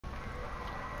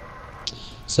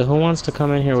So who wants to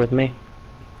come in here with me?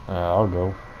 I'll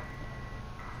go.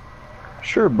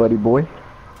 Sure, buddy boy.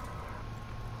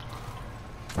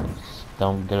 Just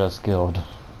don't get us killed.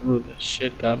 Ooh, this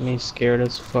shit got me scared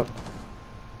as fuck.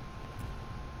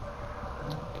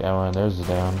 Okay, well, there's the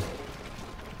down.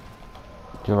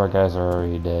 Two of our guys are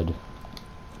already dead.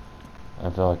 I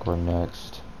feel like we're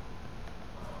next.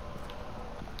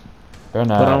 They're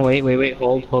Hold on, not. wait,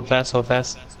 hold fast, hold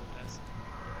fast.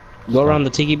 Go around the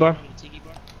tiki bar,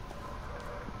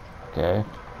 Okay.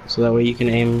 so that way you can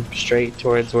aim straight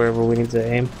towards wherever we need to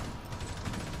aim.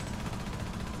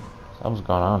 Something's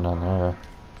going on down there.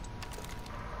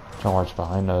 Trying to watch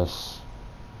behind us.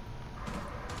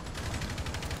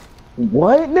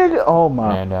 What, nigga? Oh my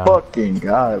Man down. fucking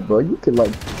god, bro. You could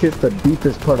like kiss the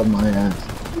deepest part of my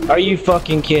ass. Are you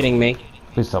fucking kidding me?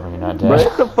 Please tell me you're not Bro, dead.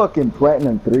 it's a fucking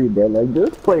platinum 3, bro. Like,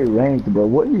 just play ranked, bro.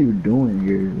 What are you doing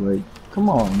here? Like, come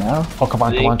on now. Oh, come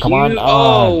on, come on, Thank come on. you.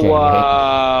 Oh, dang it.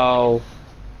 Wow.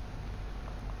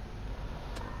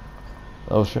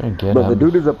 Oh, sure, get But the him.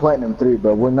 dude is a platinum 3,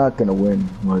 bro. We're not gonna win.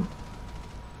 Like,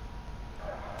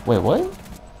 Wait, what?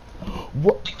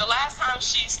 What? The last time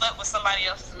she slept with somebody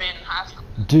else's man in high school.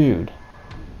 Dude.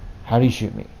 How do you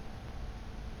shoot me?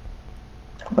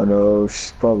 I know,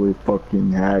 she's probably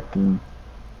fucking hacking.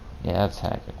 Yeah, that's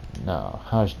hacking. No.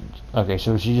 Okay,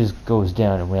 so she just goes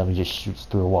down and randomly just shoots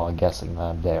through a wall guessing that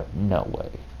I'm there. No way.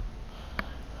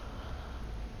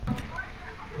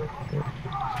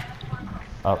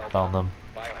 Up, found them.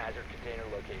 Biohazard container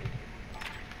located.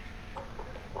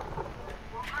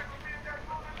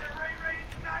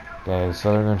 Okay,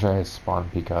 so they're gonna try to spawn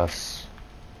peek us.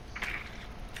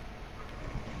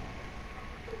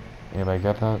 Anybody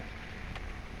got that?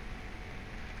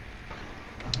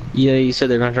 Yeah, you said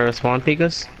they're gonna try to spawn peek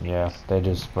us? Yeah, they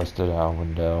just busted out a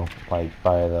window, like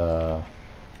by the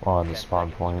one of the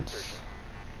spawn points.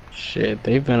 Shit,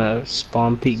 they gonna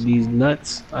spawn peek these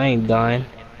nuts. I ain't dying.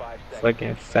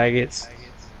 Fucking faggots.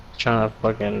 Trying to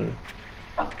fucking...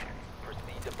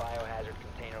 Proceed to biohazard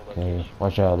container Okay, location.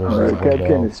 watch out, there's Alright, a Catkin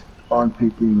window. is spawn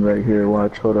peeking right here.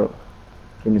 Watch, hold up.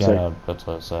 Give me a Yeah, sec. that's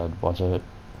what I said. Watch it.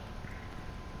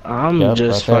 I'm Yep,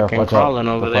 just right there. fucking Watch crawling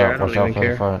out. over The there. front. I Watch don't out even for the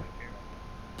care. front.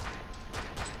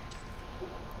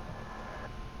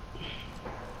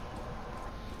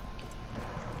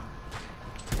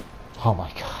 Oh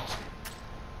my god.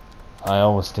 I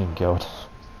almost didn't kill it.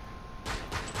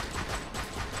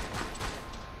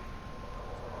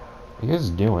 What are you guys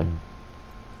doing?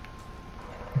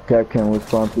 Catkin was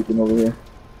spawn peeking over here.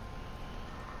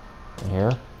 In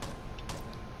here?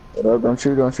 Hold up, don't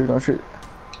shoot, don't shoot, don't shoot.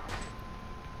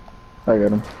 I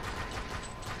got him.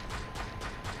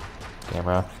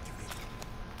 Camera.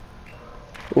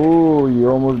 Ooh, you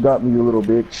almost got me, you little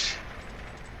bitch.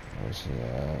 Where's he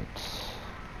at?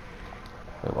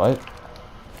 Wait, what?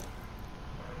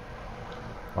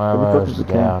 Where the Why fuck is is he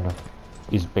the cam? down?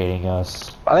 He's baiting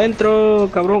us. Adentro,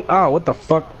 cabrón. Ah, what the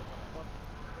fuck?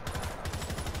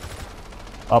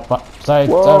 Up, side,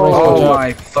 Whoa. sideways, watch Oh out.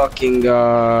 my fucking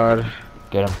god.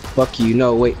 Get him. Fuck you.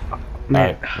 No, wait.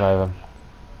 Man, Alright, drive him.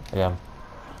 Again.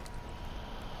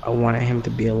 I wanted him to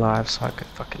be alive so I could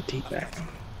fucking teabag him.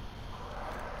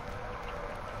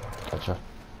 Gotcha.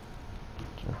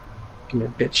 Come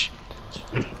here, bitch.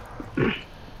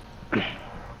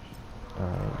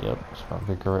 Yep, spawn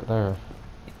picker right there.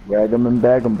 Drag him and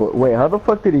bag him, but wait, how the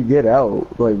fuck did he get out?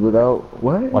 Like, without,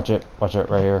 what? Watch it,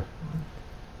 right here.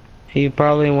 He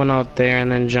probably went out there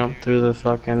and then jumped through the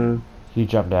fucking He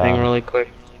jumped thing down. really quick.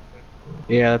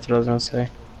 Yeah, that's what I was gonna say.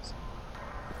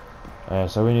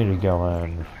 So we need to go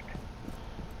in.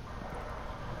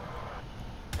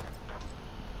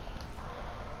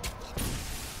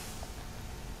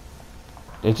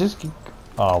 It just keep...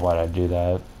 Oh, why'd I do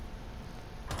that?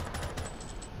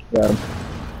 Got him.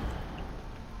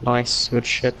 Nice, good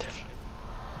shit.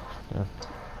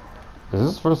 Is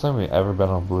this the first time we've ever been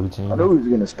on blue team? I knew he was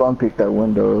gonna spawn pick that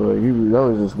window. Like, that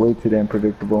was just way too damn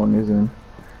predictable on his end.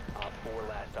 Op 4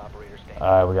 last operator standing.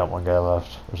 Alright, we got one guy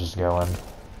left. Let's just go in.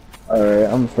 Alright,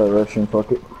 I'm gonna start rushing, fuck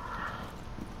it.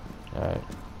 Alright.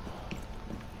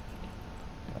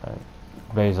 Alright.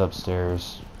 Bay's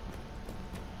upstairs.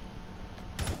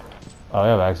 Oh, we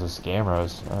have access to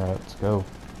cameras. Alright, let's go.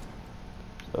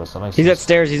 So somebody's... He's at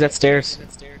stairs, he's at stairs.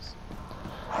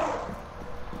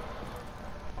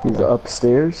 He's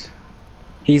upstairs?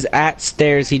 He's at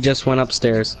stairs, he just went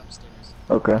upstairs.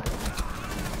 Okay.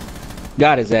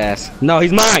 Got his ass. No,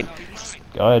 he's mine!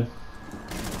 Go ahead.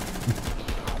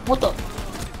 What the?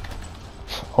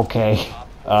 Okay.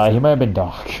 He might have been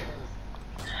Doc.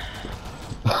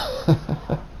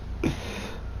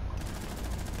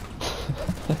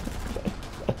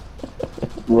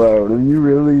 Wow, you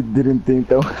really didn't think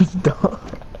that was dumb?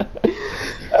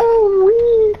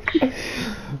 Oh, weak.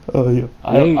 Oh, yeah.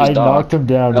 He's I dog. knocked him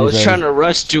down. I was because- trying to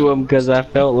rush to him because I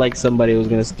felt like somebody was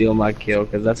gonna steal my kill,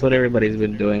 because that's what everybody's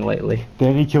been doing lately.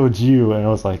 Then he killed you, and I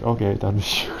was like, okay, time to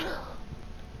shoot.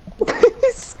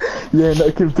 Yeah, and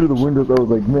I came through the windows. I was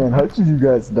like, man, how did you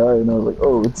guys die? And I was like,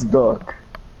 oh, it's Doc.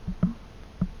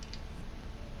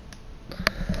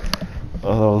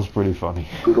 Oh, that was pretty funny.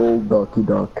 Good old Docky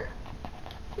Doc.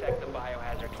 Protect the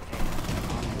biohazard container.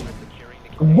 Op 4 is securing the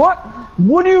container. What?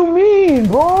 What do you mean,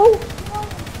 bro?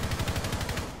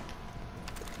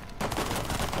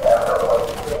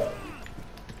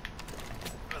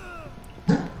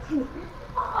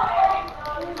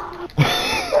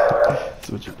 That's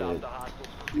what you Stop did. the hostiles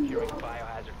from securing the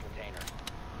biohazard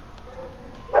container.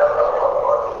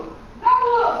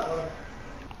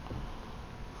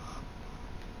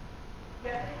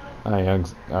 Alright,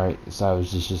 Youngs. Alright,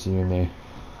 Savage, it's just you and me.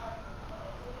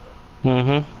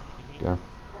 Mm-hmm. Go.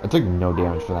 I took no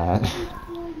damage for that.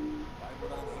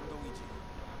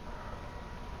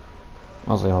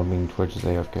 Mostly hoping Twitch is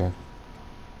AFK.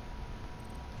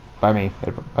 By me.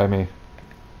 By me.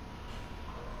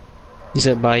 You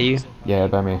said by you? Yeah,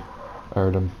 by me. I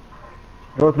heard him.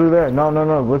 Go through there. No, no,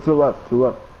 no. Go to the left. To the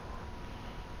left.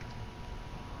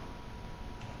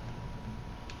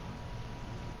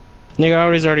 Nigga, I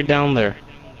was already down there.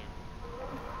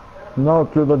 No,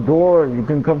 to the door. You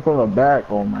can come from the back.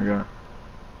 Oh my god.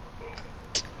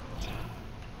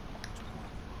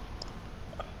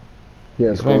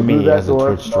 Yes, It's by go me, through he that has a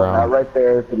door. Twitch No, drone. not right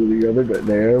there. Through the other door.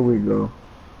 There we go.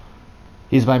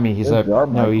 He's by me. He's Good up.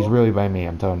 job, No, he's Michael. really by me.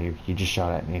 I'm telling you. He just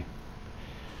shot at me.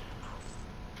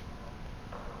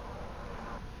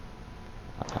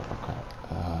 Oh,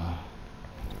 crap.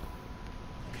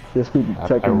 Just keep I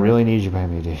checking. really need you by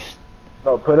me, dude.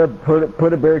 No, put a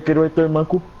barricade right there,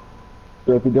 Michael.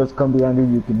 So if he does come behind you,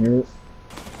 you can hear it.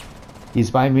 He's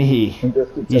by me. And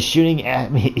just keep He's checking. shooting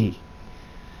at me.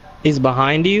 He's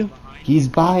behind you? He's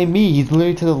by me. He's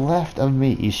literally to the left of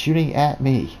me. He's shooting at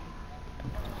me.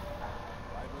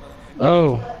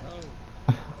 Oh.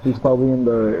 He's probably in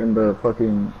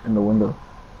the window.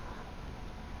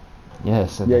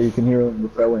 Yes. and- Yeah, you can hear him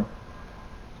repelling.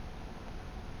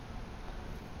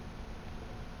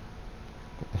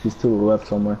 He's to the left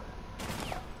somewhere.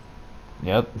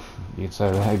 Yep. You can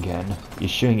say that again. He's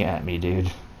shooting at me,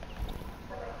 dude.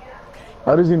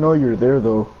 How does he know you're there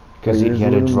though? Because Like, he there's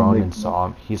had a literally, drone like- and saw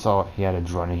him. He had a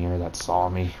drone in here that saw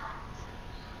me.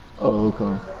 Oh,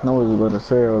 okay. No, I was about to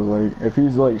say, I was like, if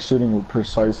he's like shooting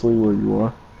precisely where you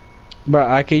are, Bro,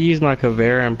 I could use my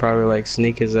Kavera and probably like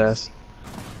sneak his ass.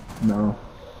 no.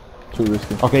 Too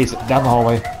risky. Okay, he's down the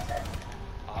hallway.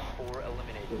 Op 4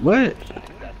 eliminated. What?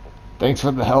 Successful. Thanks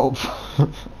for the help.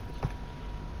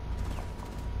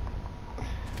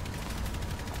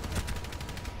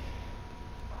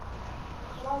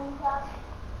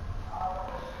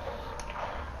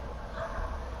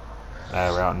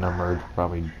 We're outnumbered.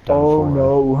 Probably done Oh for.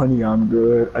 no, honey, I'm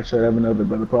good. I should have another,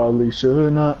 but I probably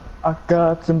should not. I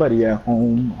got somebody at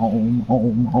home, home,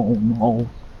 home, home, home.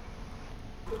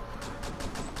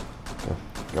 Okay,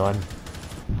 go on.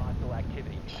 Hostile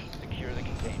activity. Secure the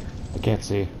container. I can't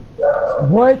see.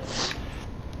 What?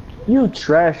 You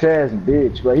trash ass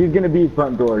bitch, but he's gonna be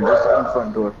front door, just in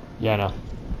front door. Yeah, I know.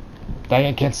 Dang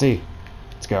it, can't see.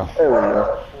 Let's go. There we go.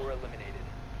 Op 4 eliminated.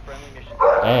 Friendly mission.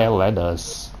 Hey, let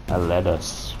us. Let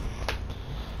us.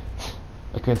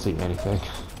 I couldn't see anything.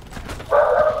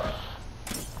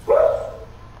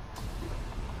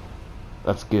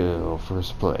 Let's go.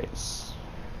 First place.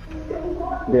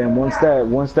 Damn, once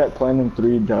that Platinum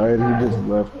 3 died, he just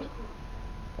left.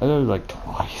 I did it like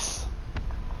twice.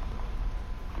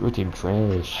 Your team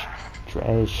trash.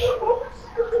 Trash.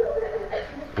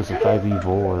 It's a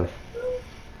 5v4.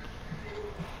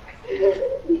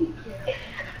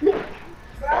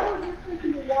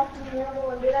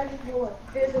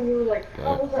 Okay,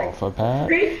 Alpha Pat.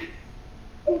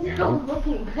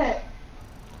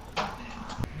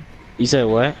 You said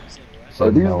what? Are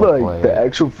Said these no like play. the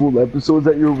actual full episodes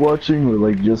that you're watching, or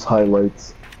like just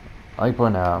highlights? I like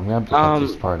point out. I'm gonna have to cut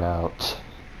this part out.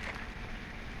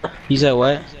 You said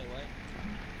what?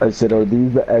 I said, are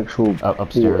these the actual full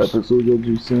Upstairs. episodes that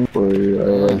you've seen, or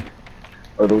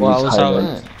are those Well, I just was talking.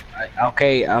 highlights?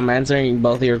 Okay, I'm answering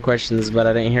both of your questions, but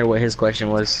I didn't hear what his question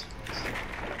was.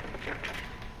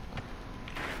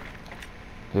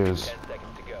 Here's 10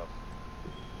 seconds to go.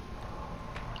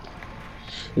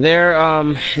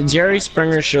 Their Jerry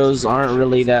Springer shows aren't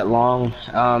really that long.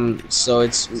 So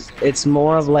it's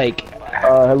more of like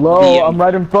Hello, The- I'm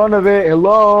right in front of it.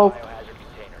 Hello, Biohazard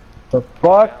container. the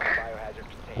fuck?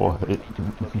 Biohazard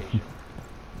container. what?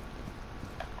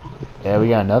 Yeah, we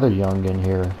got another young in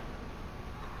here.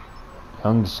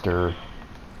 Youngster.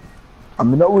 I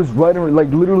mean, I was right in, like,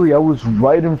 literally, I was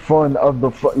right in front of the,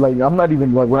 like, I'm not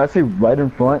even, like, when I say right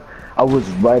in front, I was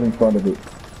right in front of it.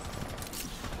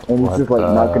 And it's just, like,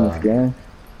 not gonna scan.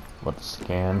 What the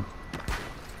scan?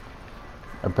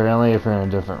 Apparently, if you're in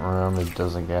a different room, it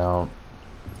doesn't count.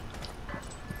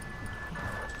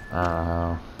 I don't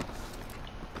know.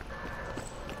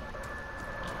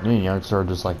 Me and Youngster are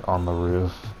just, like, on the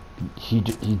roof. He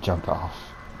jumped off.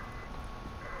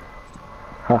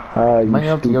 Haha, you Might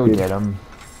have to go stupid. get him.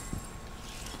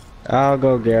 I'll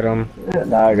go get him.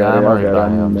 Nah, I got I'm it, I already got it. by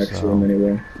I'm him, next to so- him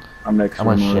anyway. I'm next to I'm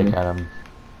him gonna already. shake at him.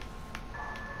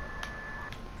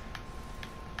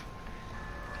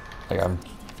 I got him.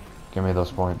 Give me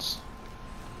those points.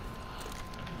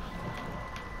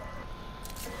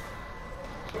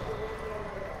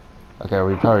 Okay,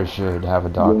 we probably should have a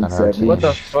doc on our team. What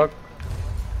the fuck?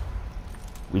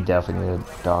 We definitely need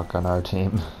a doc on our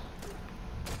team.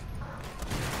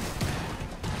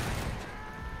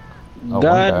 Oh, one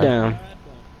guy. God damn.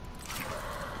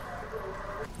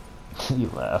 He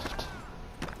left.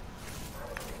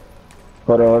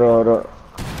 Hold on, hold on, hold on.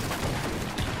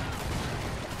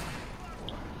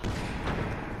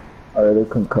 Are they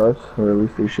concussed? Or at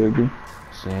least they should be.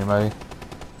 See anybody?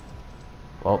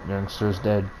 Well, Youngster's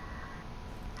dead.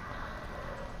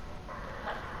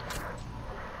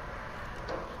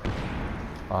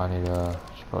 I need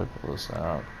should probably pull this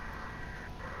out.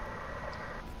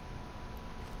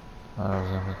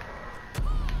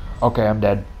 Okay, I'm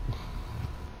dead.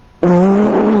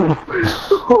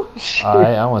 Oh, shit.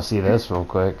 Alright, I want to see this real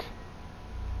quick.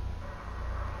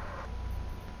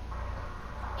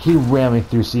 He ran me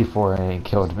through C4 and he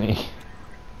killed me.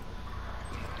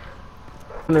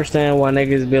 Understand why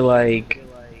niggas be like,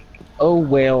 oh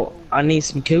well, I need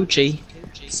some coochie,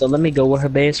 so let me go with her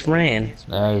best friend.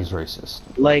 That is racist.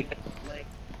 Like,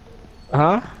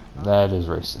 huh? That is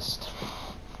racist.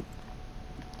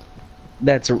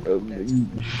 That's bro.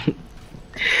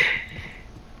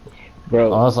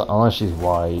 Unless she's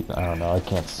white, I don't know. I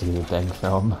can't see the dang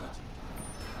film.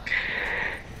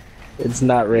 It's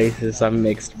not racist. I'm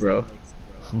mixed, bro.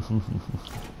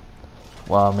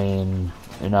 Well, I mean,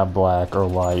 you're not black or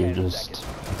white. You're just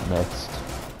mixed.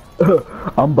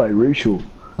 I'm biracial.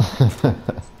 5 seconds.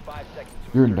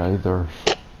 You're neither.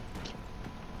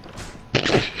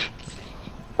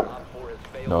 Op 4 has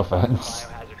failed No to find the offense.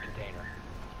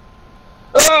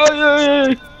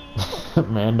 biohazard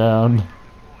container. Man down.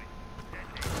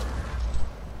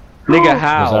 Nigga, Was that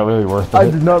how? really worth I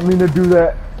it? did not mean to do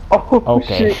that. Oh,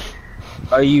 Okay. shit.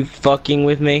 Are you fucking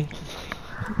with me?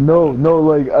 No, no,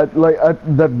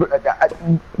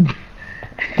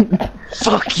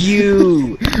 Fuck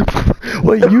you!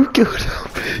 Wait, you killed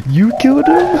him? You killed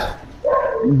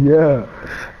him? yeah.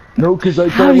 No, cause I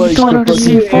How thought do you like go to the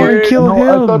C4 fucking- and kill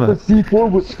no, I thought him? the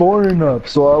C4 was far enough,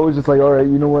 so I was just like, all right,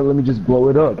 you know what? Let me just blow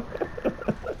it up.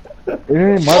 It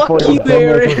ain't my Fuck fault. you, that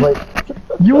dumbass was Aaron. like,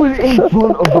 you was in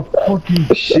front of the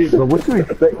fucking shit, bro. What you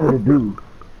expect me to do?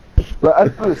 Like I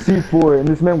threw a C4 and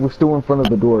this man was still in front of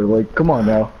the door. Like, come on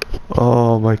now.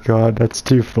 Oh my god, that's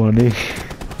too funny.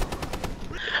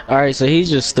 Alright, so he's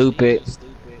just stupid.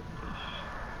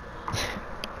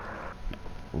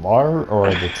 Lar or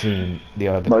the team? The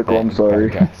other Michael, I'm bad sorry.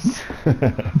 guys?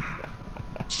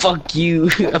 Fuck you.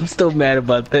 I'm still mad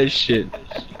about that shit.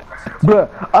 Bruh,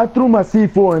 I threw my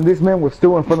C4 and this man was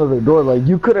still in front of the door. Like,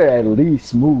 you could have at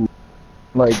least moved.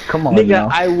 Like, come on Nigga, now.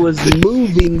 I was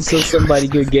moving so somebody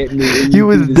could get me. and He you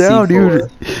was threw the down,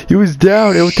 C4. he was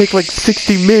down. It would take like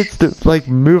 60 minutes to like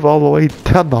move all the way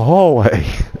down the hallway.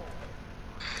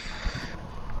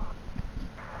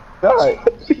 God.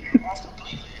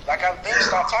 Like I've been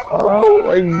stopped talking. Oh,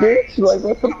 like, bitch. Like,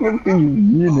 what the fuck do you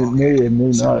mean it may and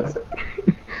may not?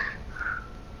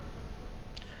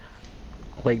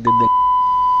 Like, did the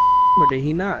or did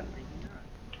he not?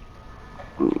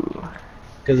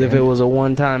 Because if it was a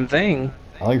one-time thing,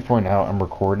 I like to point out I'm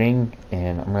recording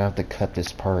and I'm gonna have to cut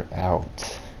this part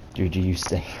out due to you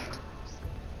saying.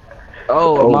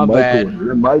 oh, my Michael,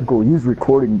 bad. Michael, he's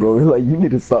recording, bro. Like, you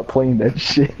need to stop playing that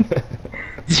shit.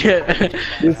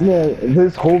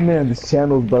 This whole man's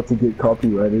channel's about to get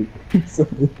copyrighted.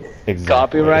 Exactly.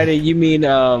 Copyrighted? You mean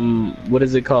what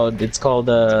is it called? It's called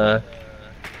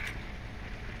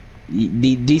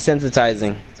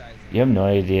desensitizing. You have no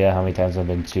idea how many times I've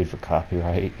been sued for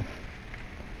copyright.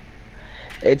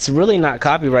 It's really not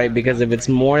copyright because if it's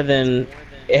more than,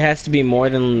 it has to be more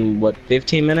than what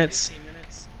 15 minutes.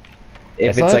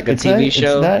 If it's like a TV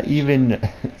show.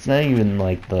 It's not even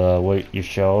like what your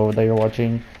show that you're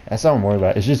watching. That's not what I'm worried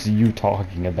about. It's just you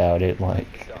talking about it,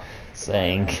 like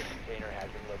saying. Container has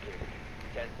been located.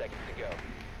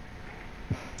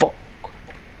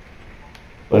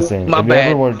 Listen, My if you bad.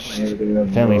 ever watched Yeah, they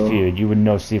have, Family uh, Feud, you would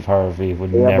know Steve Harvey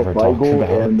would They have never a talk Bible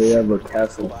about and they it. have a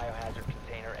castle. Biohazard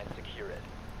container and secure it.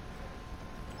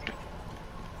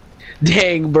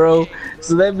 Dang, bro.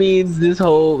 So that means this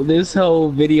whole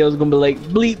video is gonna be like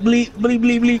bleep bleep bleep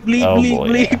bleep bleep bleep Oh, bleep boy,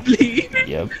 bleep yeah. bleep.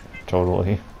 Yep,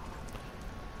 totally.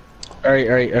 All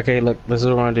right, okay. Look, this is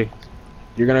what we're gonna do.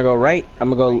 You're gonna go right. I'm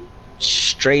gonna go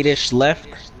straightish left.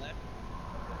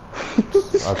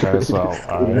 Okay, so,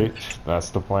 alright, that's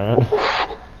the plan.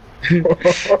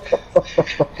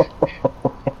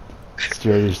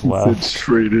 Straightest left.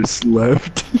 Straightest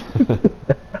left.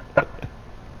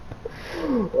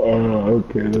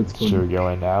 Okay, that's funny. Should we go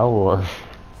in now, or?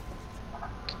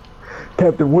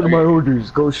 Captain, what are my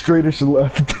orders? Go straightish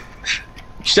left.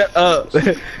 Shut up.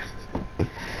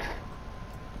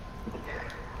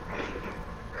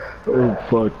 Oh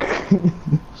fuck.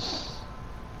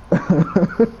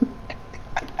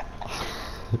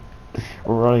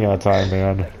 We're running out of time,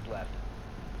 man.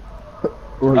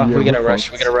 Oh, yeah, We gotta we're rush.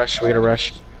 fucked. We gotta rush. We gotta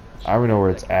rush. I don't know where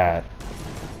it's at.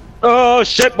 Oh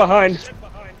shit! Behind.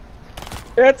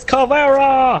 It's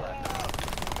Caveira.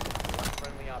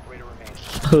 Friendly operator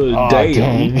remains. Oh,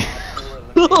 dang. Yeah,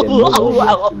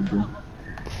 no,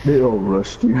 they all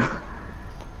rushed you.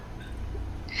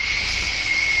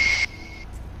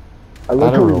 I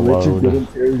like I how we don't let you reload. get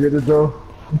interrogated though.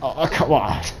 Oh, come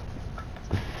on.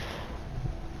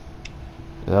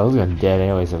 I was gonna dead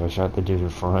anyways if I shot the dude in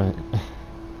front.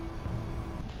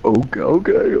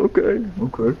 Okay.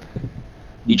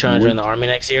 You trying to join the army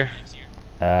next year?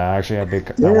 Actually, I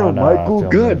Damn, want Michael,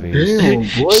 film god movies. damn,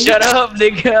 boy. Shut up,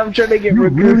 nigga. I'm trying to get You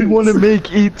recruited. really want to make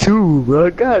E2, bro?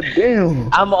 God damn.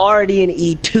 I'm already in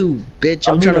E2, bitch.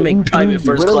 I'm trying to make private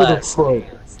first whatever the class. fuck.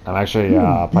 I'm actually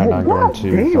planning on going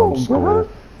to Damn, film bro. school.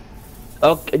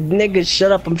 Okay, nigga,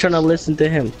 shut up. I'm trying to listen to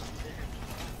him.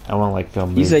 I want to like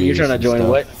film You movies. said you're trying to and join stuff.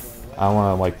 what? I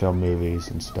want to like film movies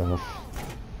and stuff.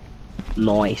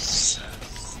 Nice.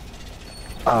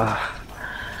 I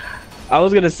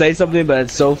was gonna say something, but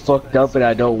it's so fucked up and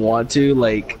I don't want to.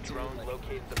 Like, Drone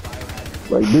located the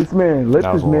biohazard. Like this man, let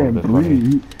That this was a little man bit funny.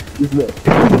 breathe. He's like,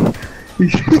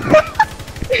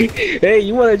 hey,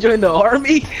 you want to join the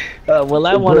army? Well,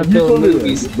 I want to Bro, you film come to,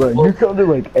 movies. Bro, you come to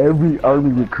like every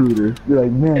army recruiter. You're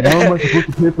like, man, how am I supposed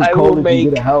to pay for I will college and make-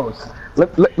 get a house?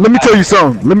 Let me tell you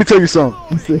something. Let me tell you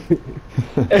something.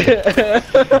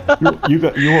 You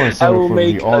want to I sign will up for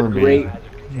make the a army. great.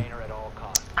 Container at all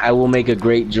costs. I will make a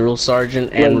great drill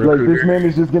sergeant and Like this recruiter. man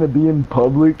is just gonna be in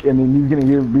public, and then he's gonna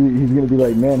he's gonna be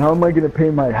like, man, how am I gonna pay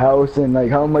my house and like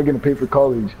how am I gonna pay for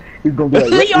college? He's gonna be like,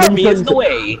 the let me army tell is you the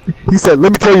way. He said,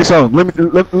 let me tell you something.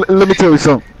 Let me tell you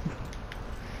something.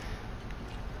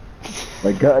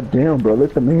 Like, goddamn, bro,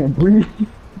 let the man breathe.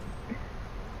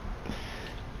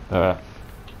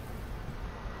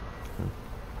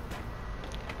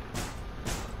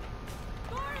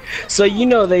 So you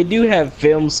know they do have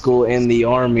film school in the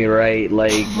army, right?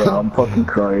 Like, Bro, I'm fucking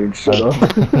crying. Shut up.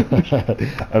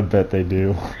 I bet they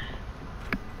do.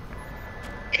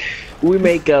 we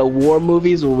make war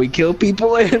movies where we kill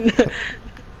people and.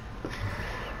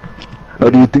 How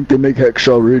do you think they make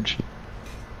Hacksaw Ridge?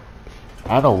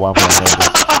 I don't know what I'm gonna name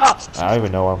this. I don't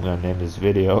even know what I'm gonna name this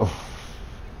video.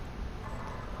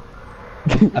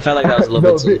 I felt like that was a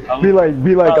little No, bit too.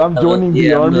 be like, I'm joining the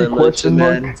yeah, army? I'm Question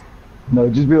mark. No,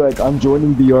 just be like, I'm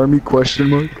joining the army? Question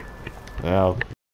mark. Yeah,